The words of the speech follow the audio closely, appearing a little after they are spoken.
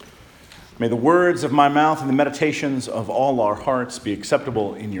May the words of my mouth and the meditations of all our hearts be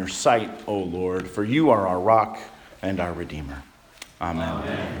acceptable in your sight, O Lord, for you are our rock and our Redeemer. Amen.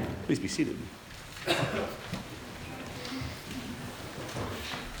 Amen. Please be seated.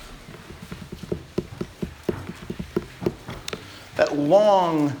 That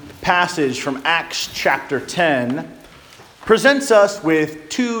long passage from Acts chapter 10 presents us with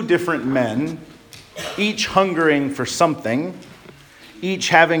two different men, each hungering for something, each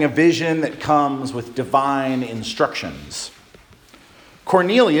having a vision that comes with divine instructions.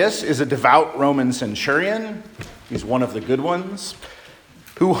 Cornelius is a devout Roman centurion, he's one of the good ones,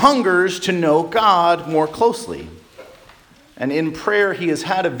 who hungers to know God more closely. And in prayer he has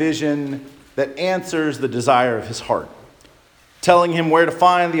had a vision that answers the desire of his heart, telling him where to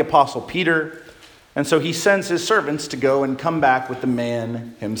find the Apostle Peter, and so he sends his servants to go and come back with the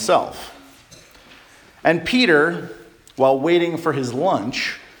man himself. And Peter, while waiting for his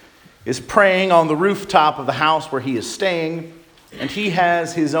lunch, is praying on the rooftop of the house where he is staying, and he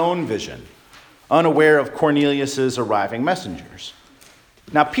has his own vision, unaware of Cornelius's arriving messengers.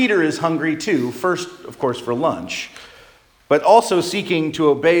 Now Peter is hungry too, first, of course, for lunch, but also seeking to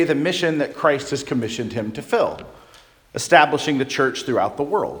obey the mission that Christ has commissioned him to fill, establishing the church throughout the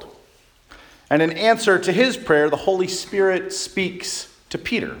world. And in answer to his prayer, the Holy Spirit speaks to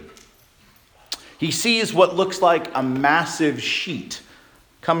Peter. He sees what looks like a massive sheet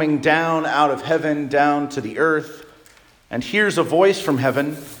coming down out of heaven down to the earth, and hears a voice from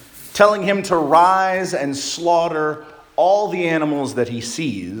heaven telling him to rise and slaughter all the animals that he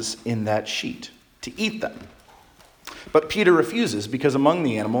sees in that sheet, to eat them. But Peter refuses, because among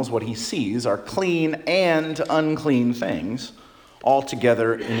the animals, what he sees are clean and unclean things, all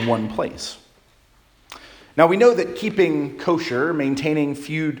together in one place. Now we know that keeping kosher, maintaining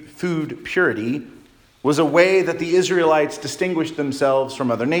food purity, was a way that the Israelites distinguished themselves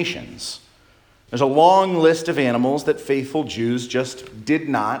from other nations. There's a long list of animals that faithful Jews just did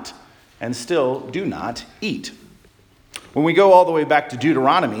not, and still do not, eat. When we go all the way back to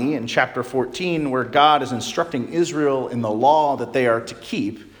Deuteronomy in chapter 14, where God is instructing Israel in the law that they are to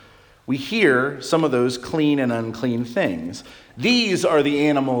keep, we hear some of those clean and unclean things. These are the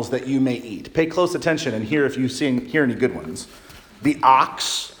animals that you may eat. Pay close attention and hear if you hear any good ones. The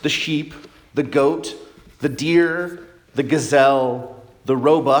ox, the sheep, the goat, the deer, the gazelle, the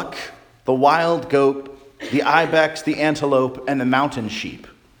roebuck, the wild goat, the ibex, the antelope, and the mountain sheep.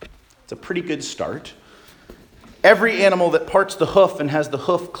 It's a pretty good start. Every animal that parts the hoof and has the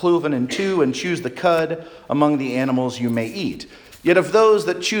hoof cloven in two and chews the cud, among the animals you may eat. Yet of those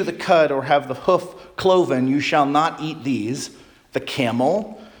that chew the cud or have the hoof cloven, you shall not eat these: the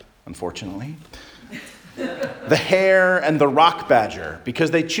camel, unfortunately, the hare, and the rock badger,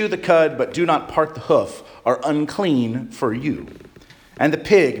 because they chew the cud but do not part the hoof, are unclean for you. And the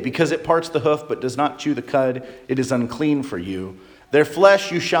pig, because it parts the hoof but does not chew the cud, it is unclean for you. Their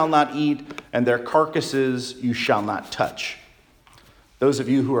flesh you shall not eat, and their carcasses you shall not touch. Those of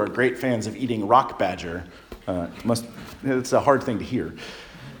you who are great fans of eating rock badger, it's a hard thing to hear.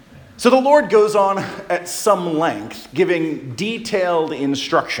 So the Lord goes on at some length, giving detailed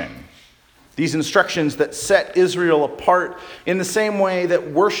instruction. These instructions that set Israel apart in the same way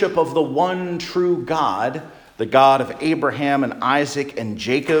that worship of the one true God, the God of Abraham and Isaac and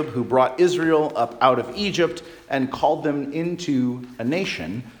Jacob, who brought Israel up out of Egypt and called them into a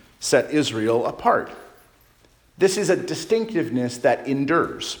nation, set Israel apart. This is a distinctiveness that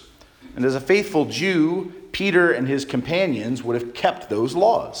endures. And as a faithful Jew, Peter and his companions would have kept those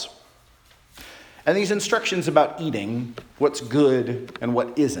laws. And these instructions about eating, what's good and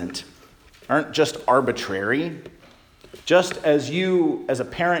what isn't, aren't just arbitrary. Just as you, as a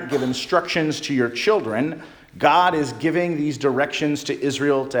parent, give instructions to your children, God is giving these directions to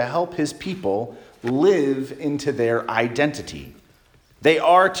Israel to help his people live into their identity. They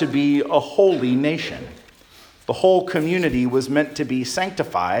are to be a holy nation. The whole community was meant to be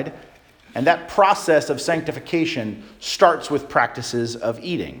sanctified, and that process of sanctification starts with practices of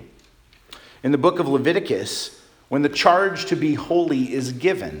eating. In the book of Leviticus, when the charge to be holy is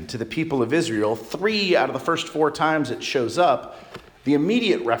given to the people of Israel, 3 out of the first 4 times it shows up, the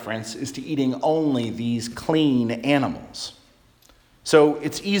immediate reference is to eating only these clean animals. So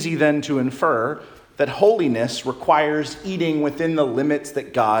it's easy then to infer that holiness requires eating within the limits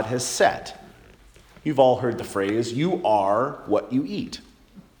that God has set. You've all heard the phrase, you are what you eat.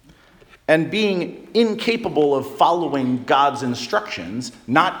 And being incapable of following God's instructions,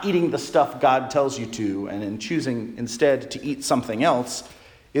 not eating the stuff God tells you to, and in choosing instead to eat something else,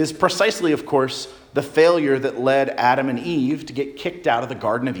 is precisely, of course, the failure that led Adam and Eve to get kicked out of the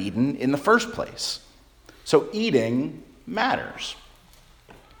Garden of Eden in the first place. So eating matters.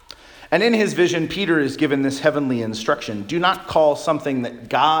 And in his vision, Peter is given this heavenly instruction: do not call something that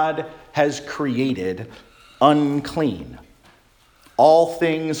God has created unclean. All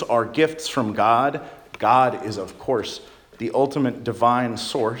things are gifts from God. God is, of course, the ultimate divine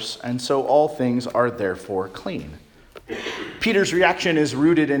source, and so all things are therefore clean. Peter's reaction is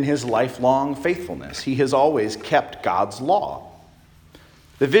rooted in his lifelong faithfulness. He has always kept God's law.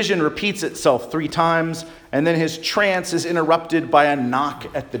 The vision repeats itself 3 times, and then his trance is interrupted by a knock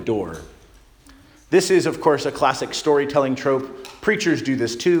at the door. This is, of course, a classic storytelling trope. Preachers do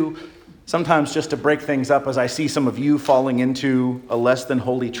this too, sometimes just to break things up, as I see some of you falling into a less than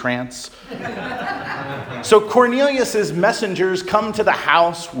holy trance. So Cornelius's messengers come to the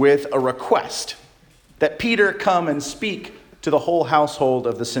house with a request that Peter come and speak to the whole household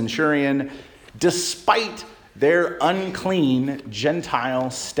of the centurion, despite their unclean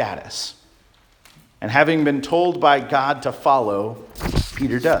Gentile status. And having been told by God to follow,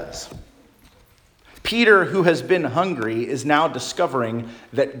 Peter does. Peter, who has been hungry, is now discovering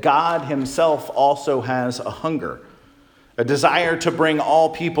that God himself also has a hunger, a desire to bring all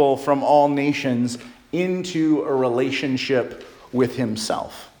people from all nations into a relationship with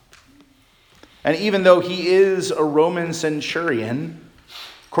himself. And even though he is a Roman centurion,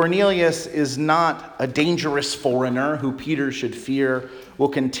 Cornelius is not a dangerous foreigner who Peter should fear will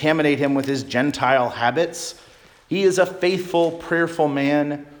contaminate him with his Gentile habits. He is a faithful, prayerful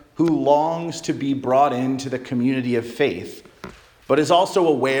man who longs to be brought into the community of faith, but is also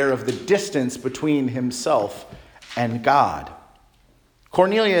aware of the distance between himself and God.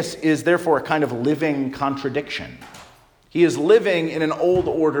 Cornelius is therefore a kind of living contradiction. He is living in an old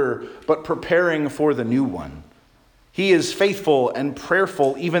order, but preparing for the new one. He is faithful and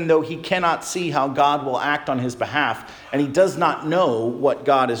prayerful, even though he cannot see how God will act on his behalf, and he does not know what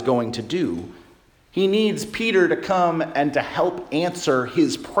God is going to do. He needs Peter to come and to help answer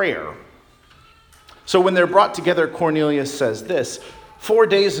his prayer. So when they're brought together, Cornelius says this: 4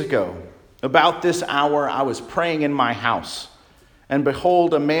 days ago, about this hour, I was praying in my house, and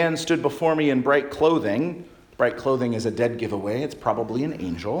behold, a man stood before me in bright clothing. Bright clothing is a dead giveaway. It's probably an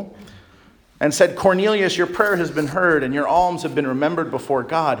angel. And said, Cornelius, your prayer has been heard, and your alms have been remembered before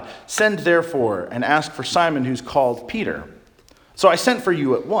God. Send therefore and ask for Simon, who's called Peter. So I sent for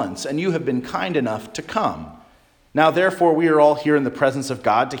you at once, and you have been kind enough to come. Now therefore we are all here in the presence of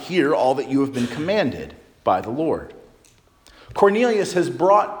God to hear all that you have been commanded by the Lord. Cornelius has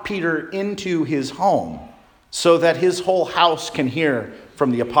brought Peter into his home so that his whole house can hear from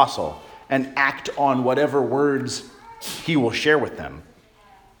the apostle and act on whatever words he will share with them.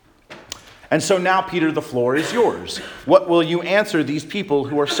 And so now, Peter, the floor is yours. What will you answer these people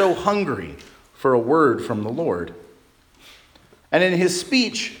who are so hungry for a word from the Lord? And in his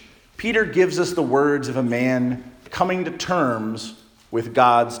speech, Peter gives us the words of a man coming to terms with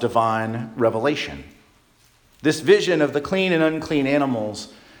God's divine revelation. This vision of the clean and unclean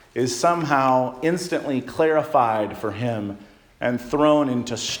animals is somehow instantly clarified for him and thrown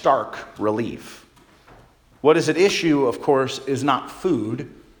into stark relief. What is at issue, of course, is not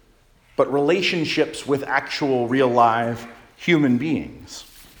food, but relationships with actual, real, live human beings.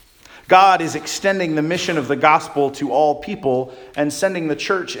 God is extending the mission of the gospel to all people and sending the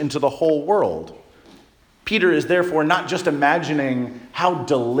church into the whole world. Peter is therefore not just imagining how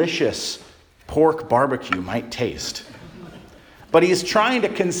delicious pork barbecue might taste, but he is trying to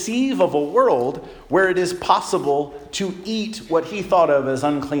conceive of a world where it is possible to eat what he thought of as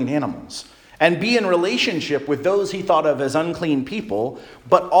unclean animals and be in relationship with those he thought of as unclean people,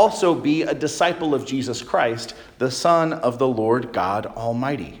 but also be a disciple of Jesus Christ, the Son of the Lord God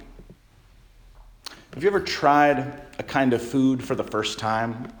Almighty. Have you ever tried a kind of food for the first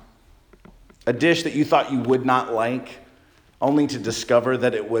time? A dish that you thought you would not like, only to discover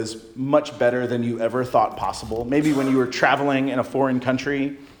that it was much better than you ever thought possible? Maybe when you were traveling in a foreign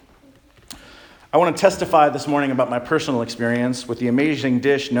country. I want to testify this morning about my personal experience with the amazing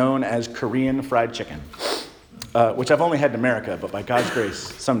dish known as Korean fried chicken, which I've only had in America, but by God's grace,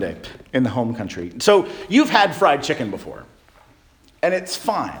 someday in the home country. So you've had fried chicken before, and it's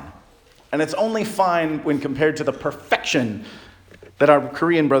fine. And it's only fine when compared to the perfection that our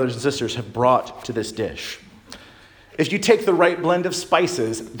Korean brothers and sisters have brought to this dish. If you take the right blend of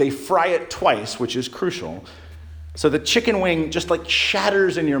spices, they fry it twice, which is crucial. So the chicken wing just like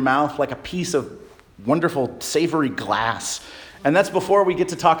shatters in your mouth like a piece of wonderful savory glass. And that's before we get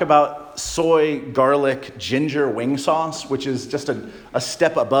to talk about soy, garlic, ginger wing sauce, which is just a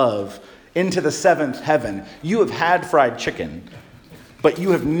step above into the seventh heaven. You have had fried chicken, but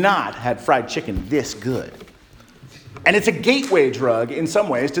you have not had fried chicken this good. And it's a gateway drug in some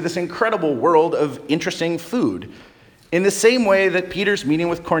ways to this incredible world of interesting food. In the same way that Peter's meeting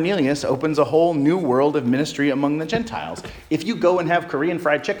with Cornelius opens a whole new world of ministry among the Gentiles. If you go and have Korean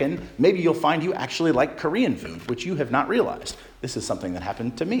fried chicken, maybe you'll find you actually like Korean food, which you have not realized. This is something that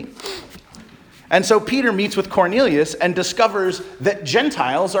happened to me. And so Peter meets with Cornelius and discovers that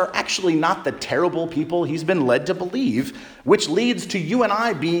Gentiles are actually not the terrible people he's been led to believe, which leads to you and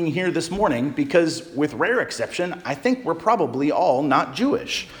I being here this morning because, with rare exception, I think we're probably all not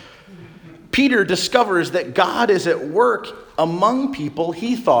Jewish. Peter discovers that God is at work among people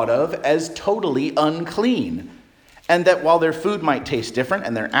he thought of as totally unclean, and that while their food might taste different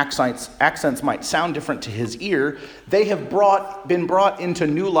and their accents might sound different to his ear, they have been brought into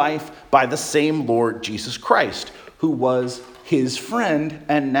new life by the same Lord Jesus Christ, who was his friend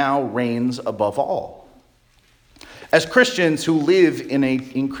and now reigns above all. As Christians who live in an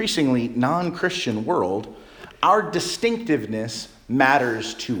increasingly non-Christian world, our distinctiveness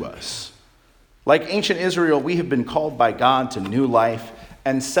matters to us. Like ancient Israel, we have been called by God to new life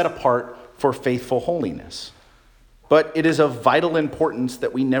and set apart for faithful holiness. But it is of vital importance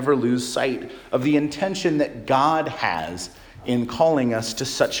that we never lose sight of the intention that God has in calling us to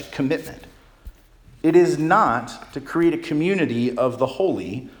such a commitment. It is not to create a community of the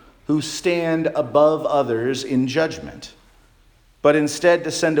holy who stand above others in judgment, but instead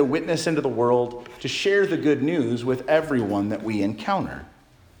to send a witness into the world to share the good news with everyone that we encounter.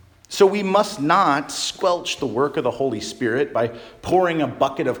 So we must not squelch the work of the Holy Spirit by pouring a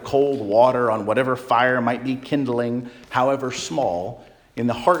bucket of cold water on whatever fire might be kindling, however small, in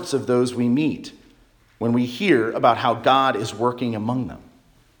the hearts of those we meet when we hear about how God is working among them.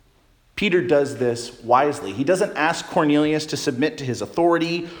 Peter does this wisely. He doesn't ask Cornelius to submit to his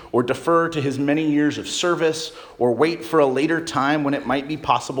authority or defer to his many years of service or wait for a later time when it might be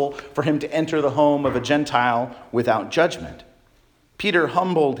possible for him to enter the home of a Gentile without judgment. Peter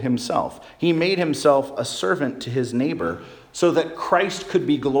humbled himself. He made himself a servant to his neighbor so that Christ could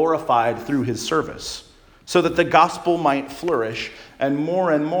be glorified through his service, so that the gospel might flourish and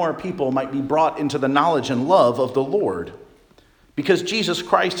more people might be brought into the knowledge and love of the Lord. Because Jesus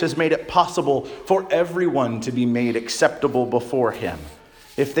Christ has made it possible for everyone to be made acceptable before him,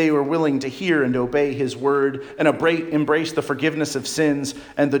 if they were willing to hear and obey his word and embrace the forgiveness of sins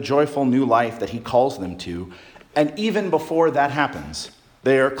and the joyful new life that he calls them to. And even before that happens,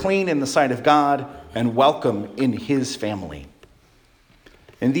 they are clean in the sight of God and welcome in his family.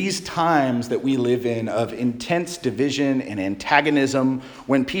 In these times that we live in of intense division and antagonism,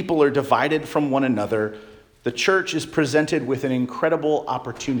 when people are divided from one another, the church is presented with an incredible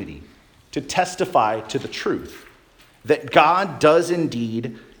opportunity to testify to the truth that God does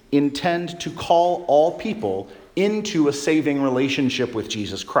indeed intend to call all people into a saving relationship with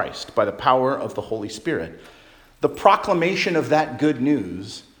Jesus Christ by the power of the Holy Spirit. The proclamation of that good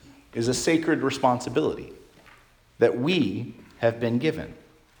news is a sacred responsibility that we have been given.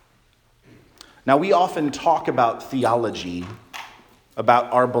 Now, we often talk about theology,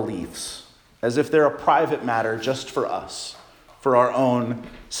 about our beliefs, as if they're a private matter just for us, for our own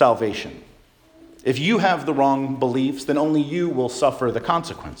salvation. If you have the wrong beliefs, then only you will suffer the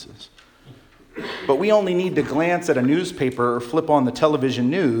consequences. But we only need to glance at a newspaper or flip on the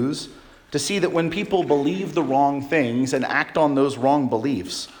television news to see that when people believe the wrong things and act on those wrong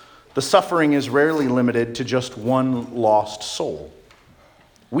beliefs, the suffering is rarely limited to just one lost soul.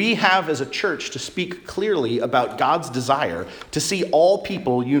 We have as a church to speak clearly about God's desire to see all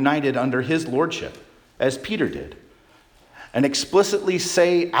people united under his lordship, as Peter did, and explicitly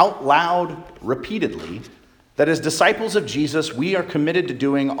say out loud, repeatedly, that as disciples of Jesus, we are committed to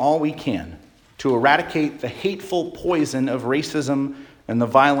doing all we can to eradicate the hateful poison of racism and the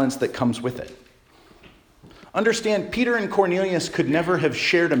violence that comes with it. Understand, Peter and Cornelius could never have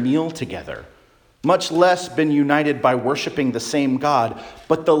shared a meal together, much less been united by worshiping the same God,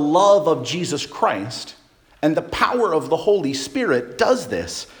 but the love of Jesus Christ and the power of the Holy Spirit does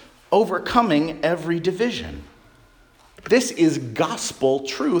this, overcoming every division. This is gospel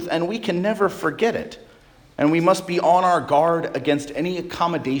truth, and we can never forget it. And we must be on our guard against any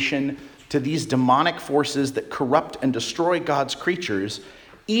accommodation to these demonic forces that corrupt and destroy God's creatures,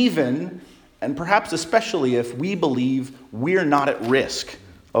 even, and perhaps especially if we believe we're not at risk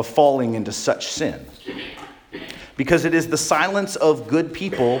of falling into such sin. Because it is the silence of good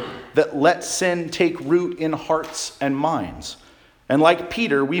people that lets sin take root in hearts and minds. And like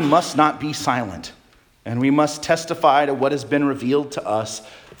Peter, we must not be silent. And we must testify to what has been revealed to us,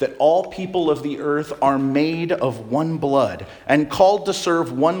 that all people of the earth are made of one blood and called to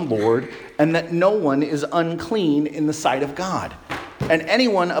serve one Lord, and that no one is unclean in the sight of God. And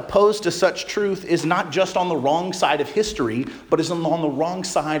anyone opposed to such truth is not just on the wrong side of history, but is on the wrong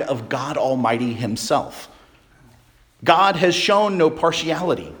side of God Almighty himself. God has shown no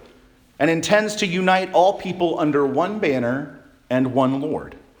partiality and intends to unite all people under one banner and one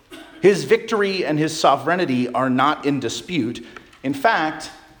Lord. His victory and his sovereignty are not in dispute. In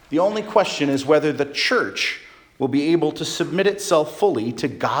fact, the only question is whether the church will be able to submit itself fully to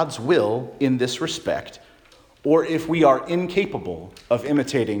God's will in this respect, or if we are incapable of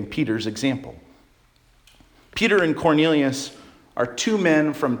imitating Peter's example. Peter and Cornelius are two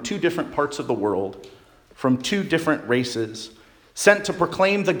men from two different parts of the world, from two different races, sent to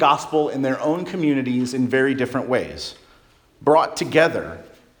proclaim the gospel in their own communities in very different ways, brought together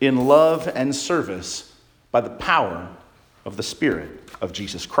in love and service by the power of the Spirit of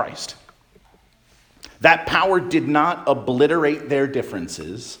Jesus Christ. That power did not obliterate their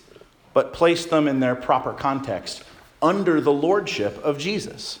differences, but placed them in their proper context under the lordship of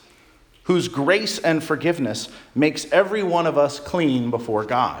Jesus, whose grace and forgiveness makes every one of us clean before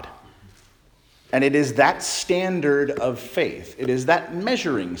God. And it is that standard of faith, it is that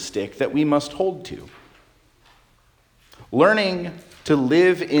measuring stick that we must hold to. Learning to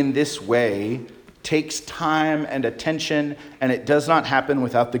live in this way takes time and attention, and it does not happen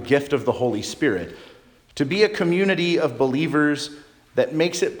without the gift of the Holy Spirit. To be a community of believers that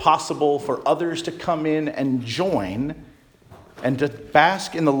makes it possible for others to come in and join and to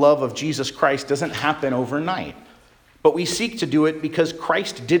bask in the love of Jesus Christ doesn't happen overnight. But we seek to do it because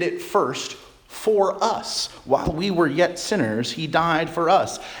Christ did it first for us. While we were yet sinners, he died for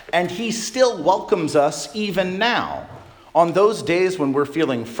us. And he still welcomes us even now. On those days when we're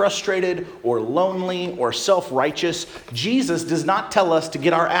feeling frustrated or lonely or self-righteous, Jesus does not tell us to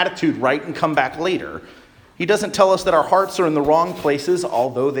get our attitude right and come back later. He doesn't tell us that our hearts are in the wrong places,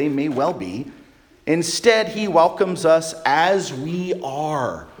 although they may well be. Instead, he welcomes us as we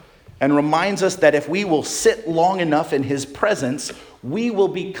are and reminds us that if we will sit long enough in his presence, we will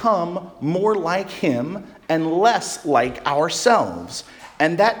become more like him and less like ourselves.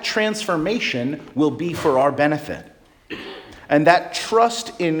 And that transformation will be for our benefit. And that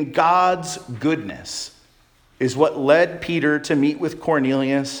trust in God's goodness is what led Peter to meet with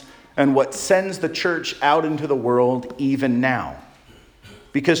Cornelius and what sends the church out into the world even now.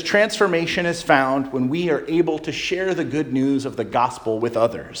 Because transformation is found when we are able to share the good news of the gospel with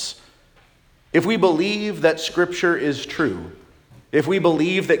others. If we believe that Scripture is true, if we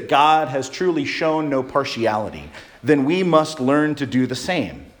believe that God has truly shown no partiality, then we must learn to do the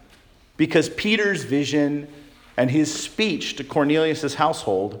same. Because Peter's vision and his speech to Cornelius'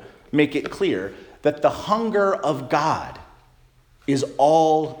 household make it clear that the hunger of God is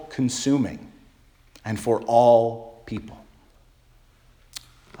all-consuming and for all people.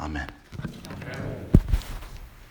 Amen.